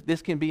somebody.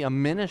 This can be a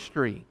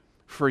ministry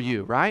for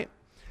you, right?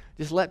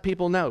 Just let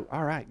people know,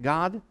 all right,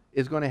 God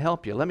is going to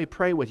help you. Let me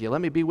pray with you.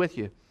 Let me be with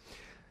you.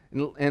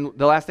 And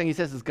the last thing he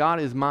says is, God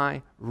is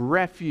my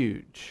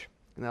refuge.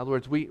 In other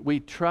words, we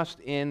trust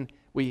in,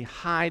 we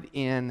hide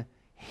in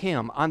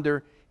him,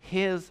 under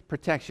his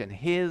protection,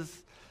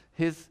 his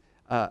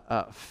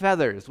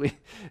feathers.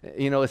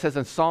 It says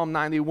in Psalm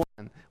 91,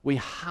 we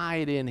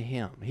hide in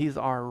him. He's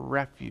our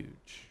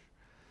refuge.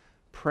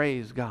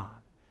 Praise God.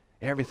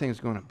 Everything's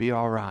going to be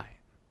all right.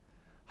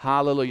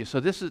 Hallelujah. So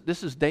this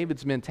is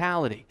David's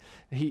mentality.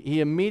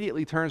 He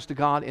immediately turns to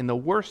God in the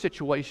worst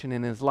situation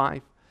in his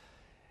life.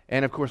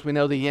 And of course, we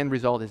know the end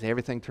result is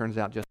everything turns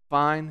out just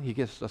fine. He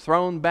gets the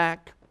throne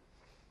back.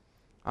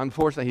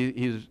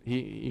 Unfortunately,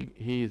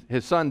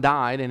 his son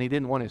died, and he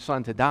didn't want his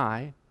son to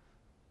die.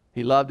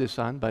 He loved his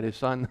son, but his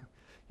son,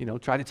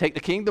 tried to take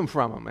the kingdom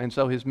from him. And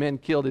so his men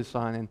killed his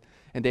son,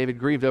 and David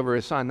grieved over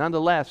his son.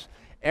 Nonetheless,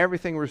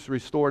 everything was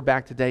restored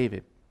back to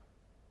David.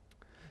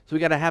 So we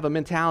got to have a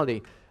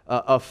mentality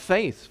of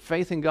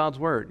faith in God's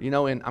word. And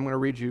I'm going to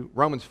read you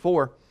Romans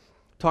 4,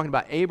 talking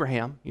about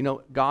Abraham.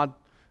 God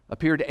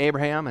appeared to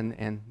Abraham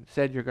and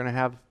said, you're going to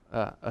have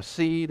a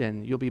seed,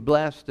 and you'll be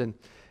blessed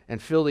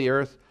and fill the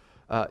earth.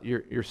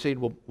 Your seed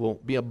will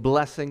be a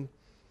blessing.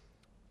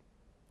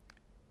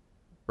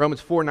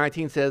 Romans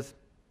 4:19 says,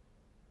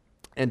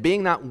 and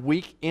being not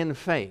weak in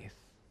faith,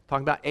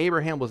 talking about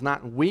Abraham was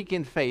not weak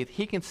in faith,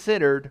 he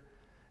considered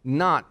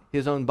not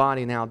his own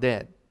body now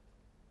dead,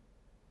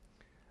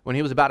 when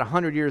he was about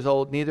 100 years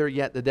old, neither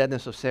yet the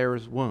deadness of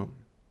Sarah's womb.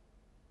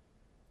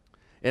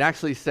 It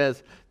actually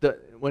says,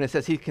 when it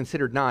says he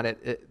considered not,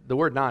 the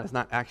word not is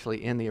not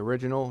actually in the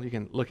original. You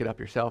can look it up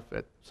yourself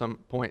at some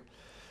point.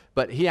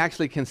 But he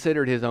actually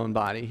considered his own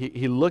body.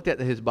 He looked at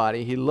his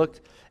body. He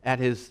looked at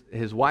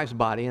his wife's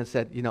body and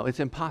said, it's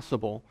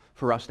impossible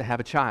for us to have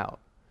a child.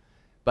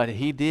 But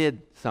he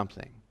did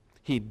something.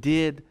 He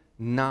did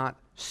not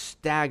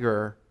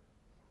stagger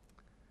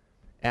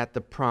at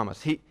the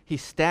promise. He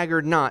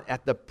staggered not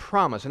at the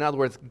promise. In other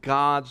words,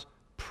 God's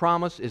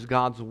promise is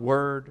God's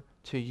word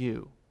to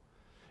you.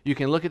 You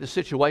can look at the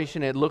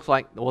situation and it looks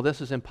like, well,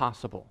 this is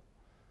impossible.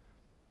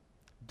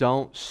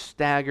 Don't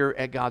stagger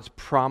at God's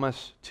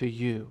promise to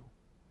you.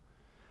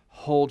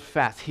 Hold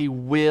fast. He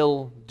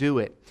will do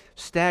it.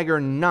 Stagger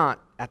not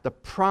at the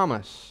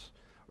promise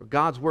or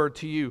God's word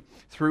to you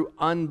through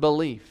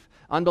unbelief.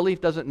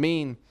 Unbelief doesn't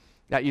mean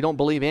that you don't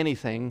believe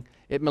anything.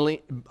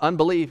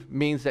 Unbelief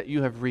means that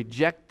you have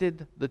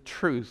rejected the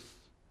truth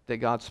that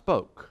God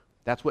spoke.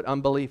 That's what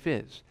unbelief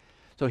is.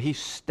 So he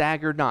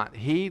staggered not.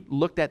 He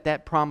looked at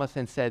that promise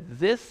and said,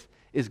 this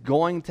is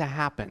going to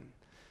happen.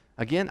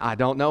 Again, I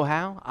don't know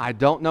how, I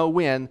don't know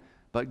when,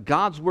 but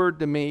God's word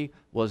to me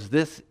was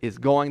this is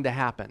going to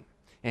happen.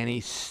 And he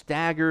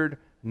staggered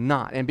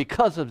not. And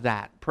because of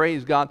that,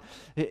 praise God,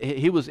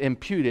 Abraham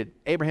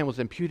was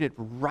imputed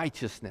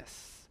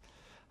righteousness.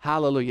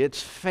 Hallelujah.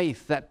 It's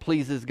faith that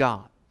pleases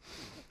God.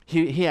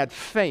 He had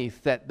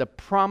faith that the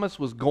promise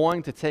was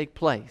going to take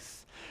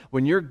place.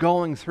 When you're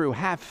going through,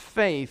 have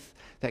faith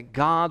that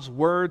God's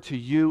word to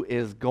you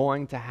is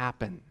going to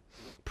happen.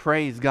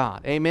 Praise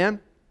God. Amen?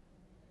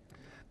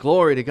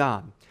 Glory to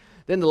God.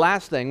 Then the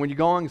last thing, when you're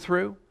going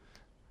through,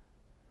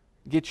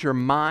 get your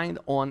mind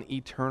on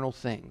eternal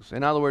things.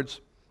 In other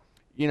words,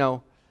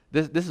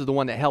 this is the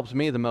one that helps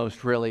me the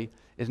most, really,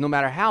 is no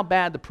matter how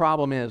bad the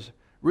problem is,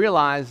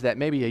 realize that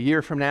maybe a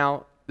year from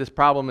now, this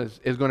problem is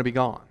going to be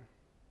gone.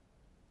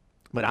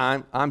 But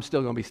I'm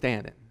still going to be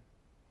standing.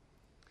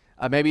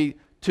 Maybe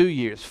 2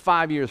 years,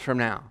 5 years from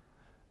now,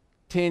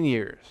 10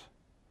 years,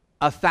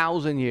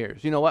 1,000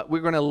 years. You know what?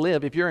 We're going to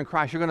live. If you're in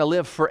Christ, you're going to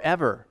live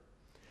forever.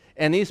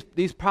 And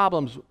these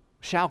problems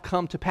shall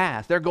come to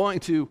pass. They're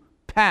going to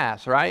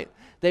pass, right?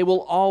 They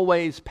will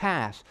always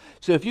pass.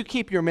 So if you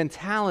keep your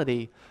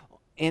mentality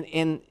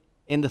in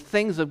the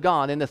things of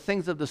God, in the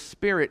things of the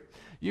Spirit,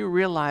 you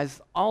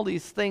realize all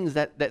these things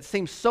that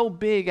seem so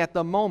big at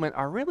the moment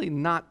are really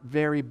not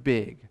very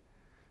big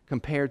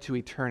compared to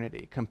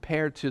eternity,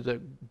 compared to the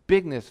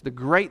bigness, the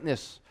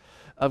greatness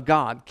of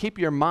God. Keep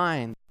your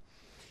mind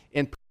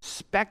in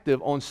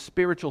perspective on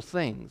spiritual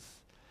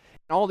things.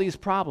 And all these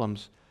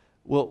problems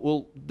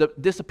will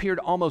disappear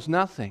to almost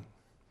nothing.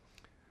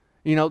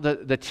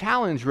 The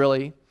challenge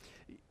really,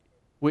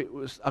 we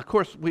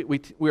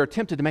are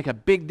tempted to make a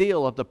big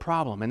deal of the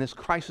problem and this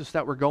crisis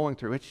that we're going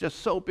through. It's just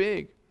so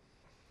big.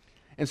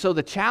 And so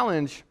the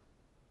challenge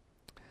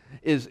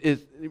is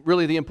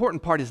really the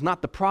important part is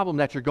not the problem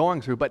that you're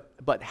going through,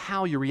 but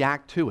how you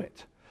react to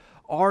it.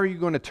 Are you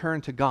going to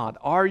turn to God?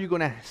 Are you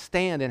going to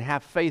stand and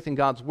have faith in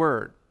God's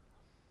word?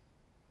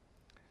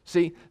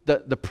 See,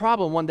 the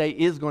problem one day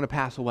is going to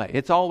pass away.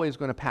 It's always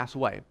going to pass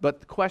away. But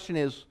the question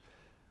is,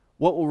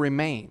 what will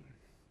remain?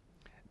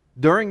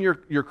 During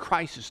your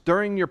crisis,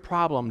 during your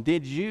problem,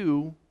 did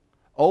you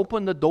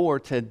open the door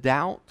to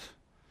doubt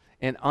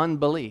and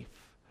unbelief?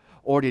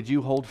 Or did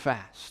you hold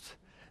fast?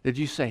 Did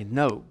you say,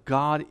 no,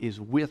 God is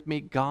with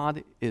me.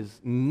 God is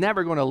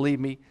never going to leave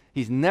me.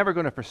 He's never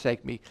going to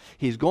forsake me.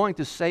 He's going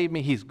to save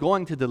me. He's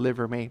going to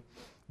deliver me.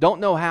 Don't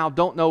know how,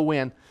 don't know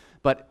when.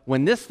 But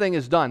when this thing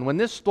is done, when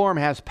this storm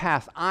has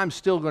passed, I'm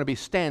still going to be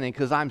standing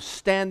because I'm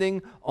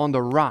standing on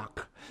the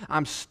rock.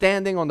 I'm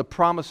standing on the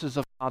promises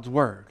of God's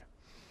word.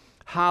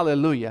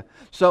 Hallelujah.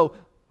 So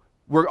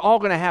we're all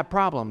going to have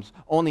problems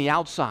on the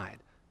outside.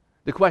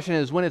 The question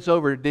is, when it's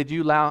over, did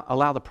you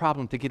allow the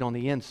problem to get on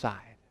the inside?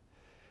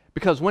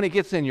 Because when it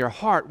gets in your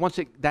heart, once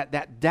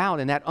that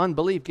doubt and that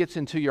unbelief gets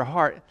into your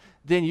heart,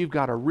 then you've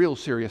got a real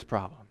serious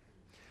problem.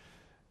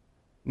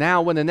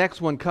 Now, when the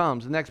next one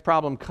comes, the next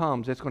problem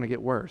comes, it's going to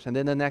get worse. And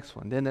then the next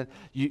one. Then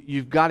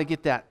you've got to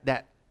get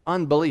that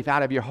unbelief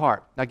out of your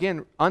heart.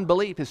 Again,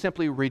 unbelief is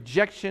simply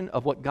rejection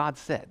of what God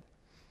said.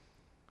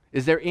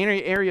 Is there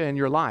any area in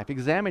your life?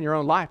 Examine your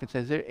own life and say,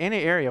 is there any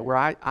area where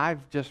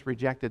I've just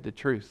rejected the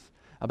truth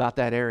about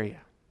that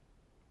area?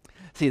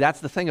 See, that's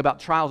the thing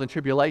about trials and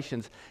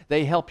tribulations.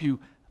 They help you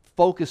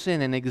focus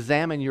in and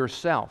examine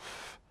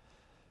yourself.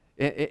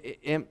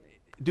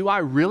 Do I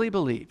really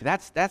believe?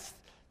 That's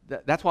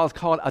why it's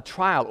called a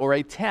trial or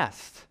a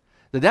test.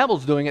 The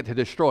devil's doing it to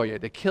destroy you,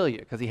 to kill you,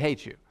 because he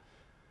hates you.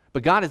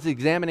 But God is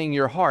examining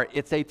your heart.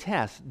 It's a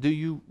test. Do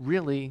you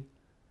really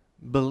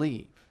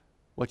believe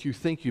what you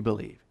think you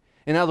believe?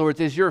 In other words,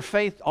 is your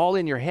faith all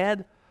in your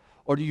head,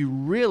 or do you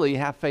really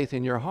have faith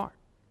in your heart?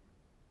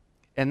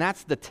 And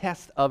that's the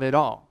test of it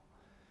all.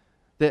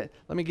 Let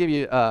me give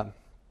you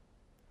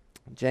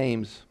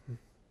James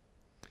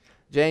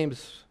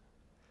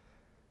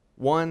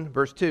 1,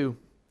 verse 2.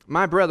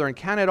 My brethren,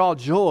 count it all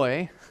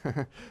joy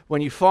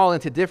when you fall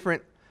into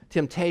different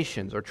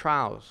temptations or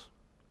trials,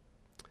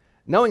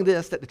 knowing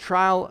this, that the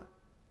trying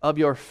of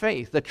your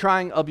faith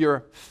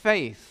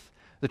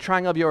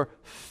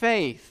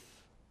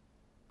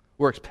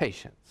works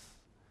patience.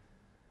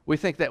 We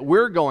think that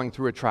we're going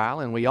through a trial,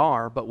 and we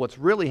are, but what's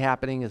really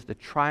happening is the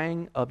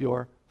trying of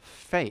your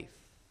faith.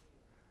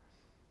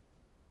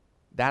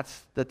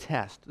 That's the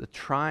test, the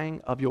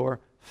trying of your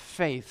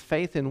faith.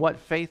 Faith in what?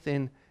 Faith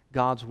in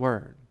God's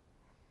word.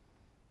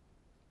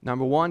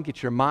 Number one,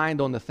 get your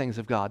mind on the things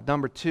of God.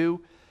 Number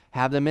two,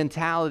 have the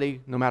mentality,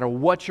 no matter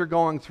what you're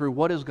going through,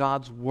 what does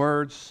God's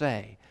word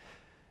say?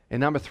 And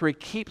number three,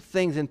 keep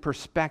things in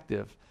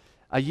perspective.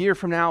 A year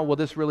from now, will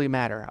this really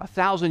matter?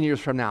 1,000 years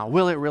from now,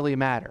 will it really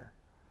matter?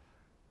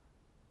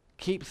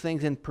 Keep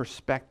things in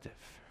perspective.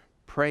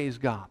 Praise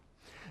God.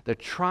 The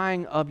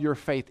trying of your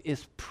faith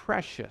is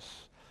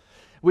precious.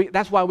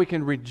 That's why we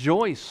can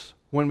rejoice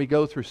when we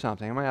go through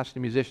something. I'm going to ask the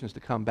musicians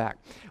to come back.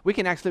 We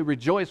can actually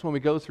rejoice when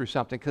we go through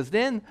something, because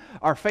then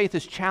our faith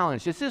is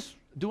challenged.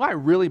 Do I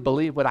really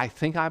believe what I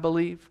think I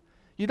believe?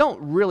 You don't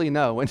really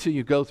know until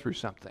you go through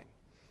something.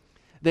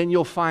 Then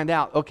you'll find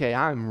out, okay,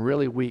 I'm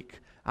really weak.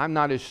 I'm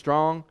not as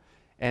strong,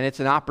 and it's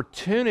an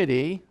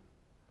opportunity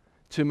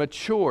to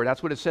mature.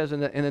 That's what it says in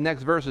the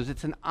next verses.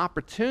 It's an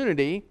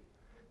opportunity,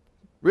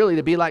 really,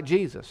 to be like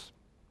Jesus.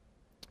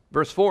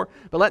 Verse 4,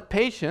 but let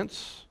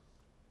patience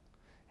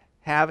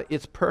have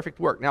its perfect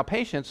work. Now,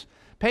 patience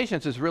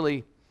is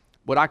really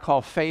what I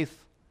call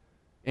faith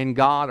in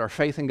God, or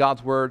faith in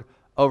God's Word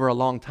over a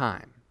long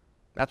time.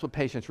 That's what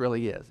patience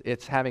really is.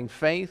 It's having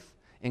faith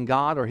in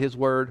God or His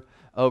Word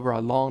over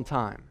a long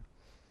time.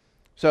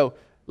 So,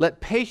 let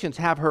patience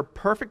have her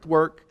perfect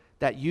work,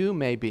 that you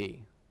may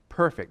be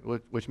perfect,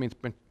 which means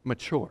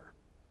mature.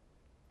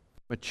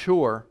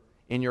 Mature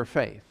in your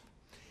faith.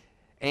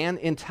 And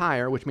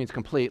entire, which means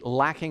complete,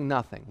 lacking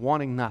nothing,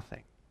 wanting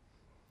nothing.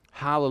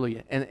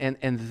 Hallelujah.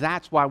 And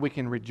that's why we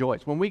can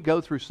rejoice. When we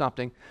go through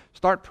something,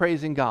 start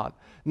praising God.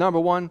 Number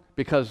one,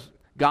 because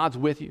God's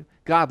with you.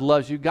 God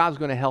loves you. God's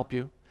going to help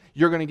you.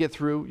 You're going to get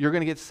through. You're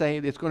going to get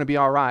saved. It's going to be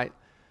all right.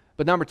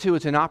 But number two,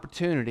 it's an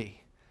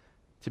opportunity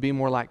to be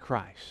more like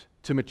Christ,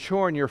 to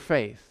mature in your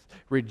faith.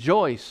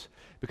 Rejoice,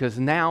 because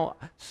now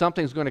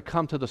something's going to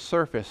come to the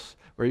surface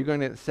where you're going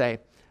to say,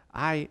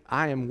 I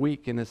am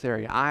weak in this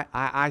area.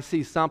 I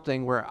see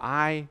something where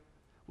I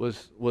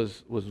was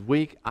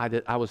weak.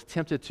 I was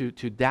tempted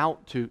to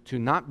doubt, to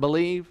not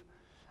believe.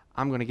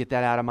 I'm going to get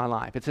that out of my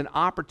life. It's an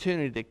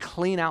opportunity to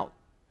clean out,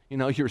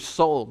 your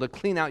soul, to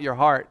clean out your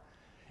heart,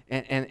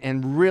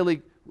 and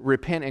really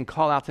repent and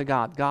call out to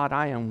God. God,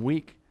 I am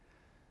weak,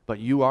 but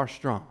you are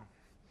strong.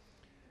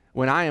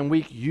 When I am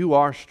weak, you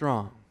are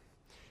strong.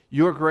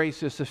 Your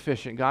grace is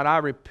sufficient. God, I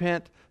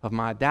repent of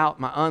my doubt,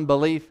 my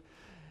unbelief.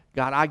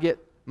 God, I get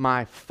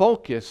my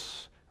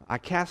focus. I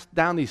cast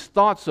down these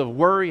thoughts of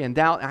worry and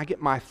doubt, and I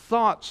get my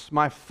thoughts,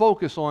 my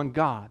focus on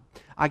God.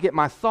 I get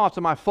my thoughts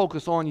and my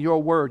focus on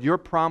your word, your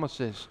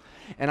promises.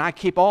 And I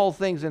keep all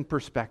things in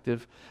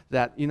perspective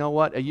that, you know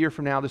what, a year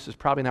from now, this is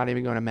probably not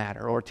even going to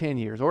matter, or 10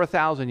 years, or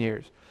 1,000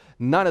 years.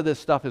 None of this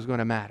stuff is going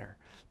to matter.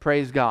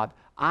 Praise God.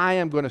 I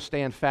am going to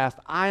stand fast.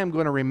 I am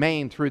going to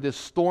remain through this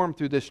storm,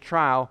 through this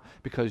trial,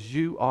 because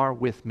you are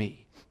with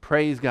me.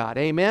 Praise God.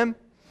 Amen.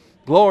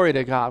 Glory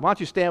to God. Why don't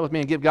you stand with me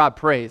and give God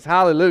praise?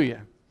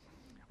 Hallelujah.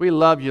 We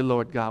love you,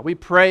 Lord God. We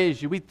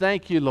praise you. We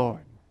thank you,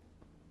 Lord.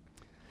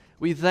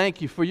 We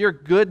thank you for your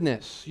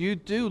goodness. You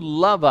do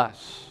love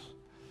us.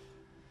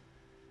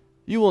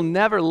 You will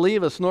never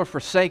leave us nor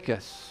forsake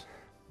us.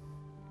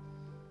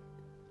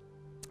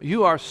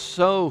 You are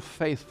so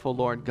faithful,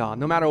 Lord God.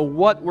 No matter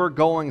what we're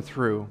going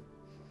through,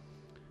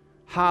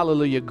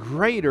 hallelujah,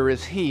 greater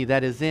is He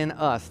that is in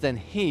us than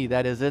he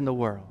that is in the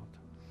world.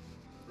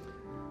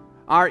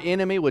 Our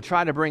enemy would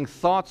try to bring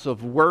thoughts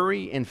of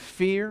worry and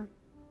fear.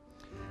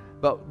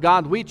 But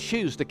God, we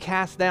choose to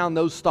cast down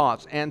those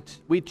thoughts, and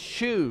we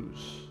choose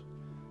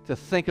to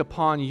think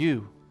upon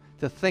you,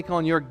 to think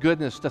on your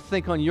goodness, to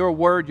think on your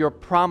word, your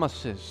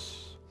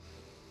promises.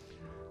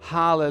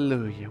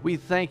 Hallelujah. We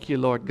thank you,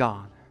 Lord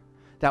God,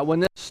 that when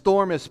this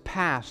storm is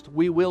past,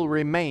 we will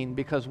remain,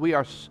 because we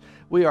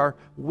are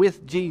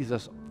with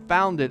Jesus,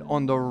 founded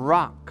on the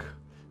rock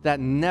that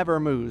never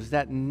moves,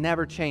 that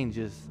never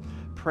changes.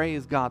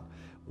 Praise God.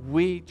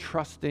 We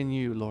trust in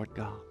you, Lord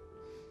God.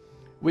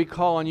 We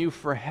call on you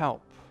for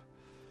help.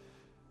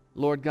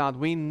 Lord God,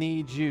 we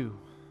need you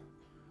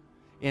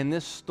in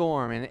this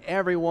storm, and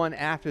everyone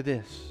after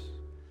this.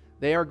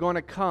 They are going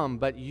to come,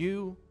 but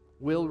you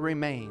will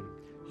remain.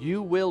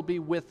 You will be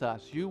with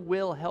us. You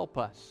will help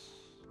us.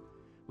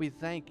 We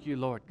thank you,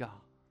 Lord God.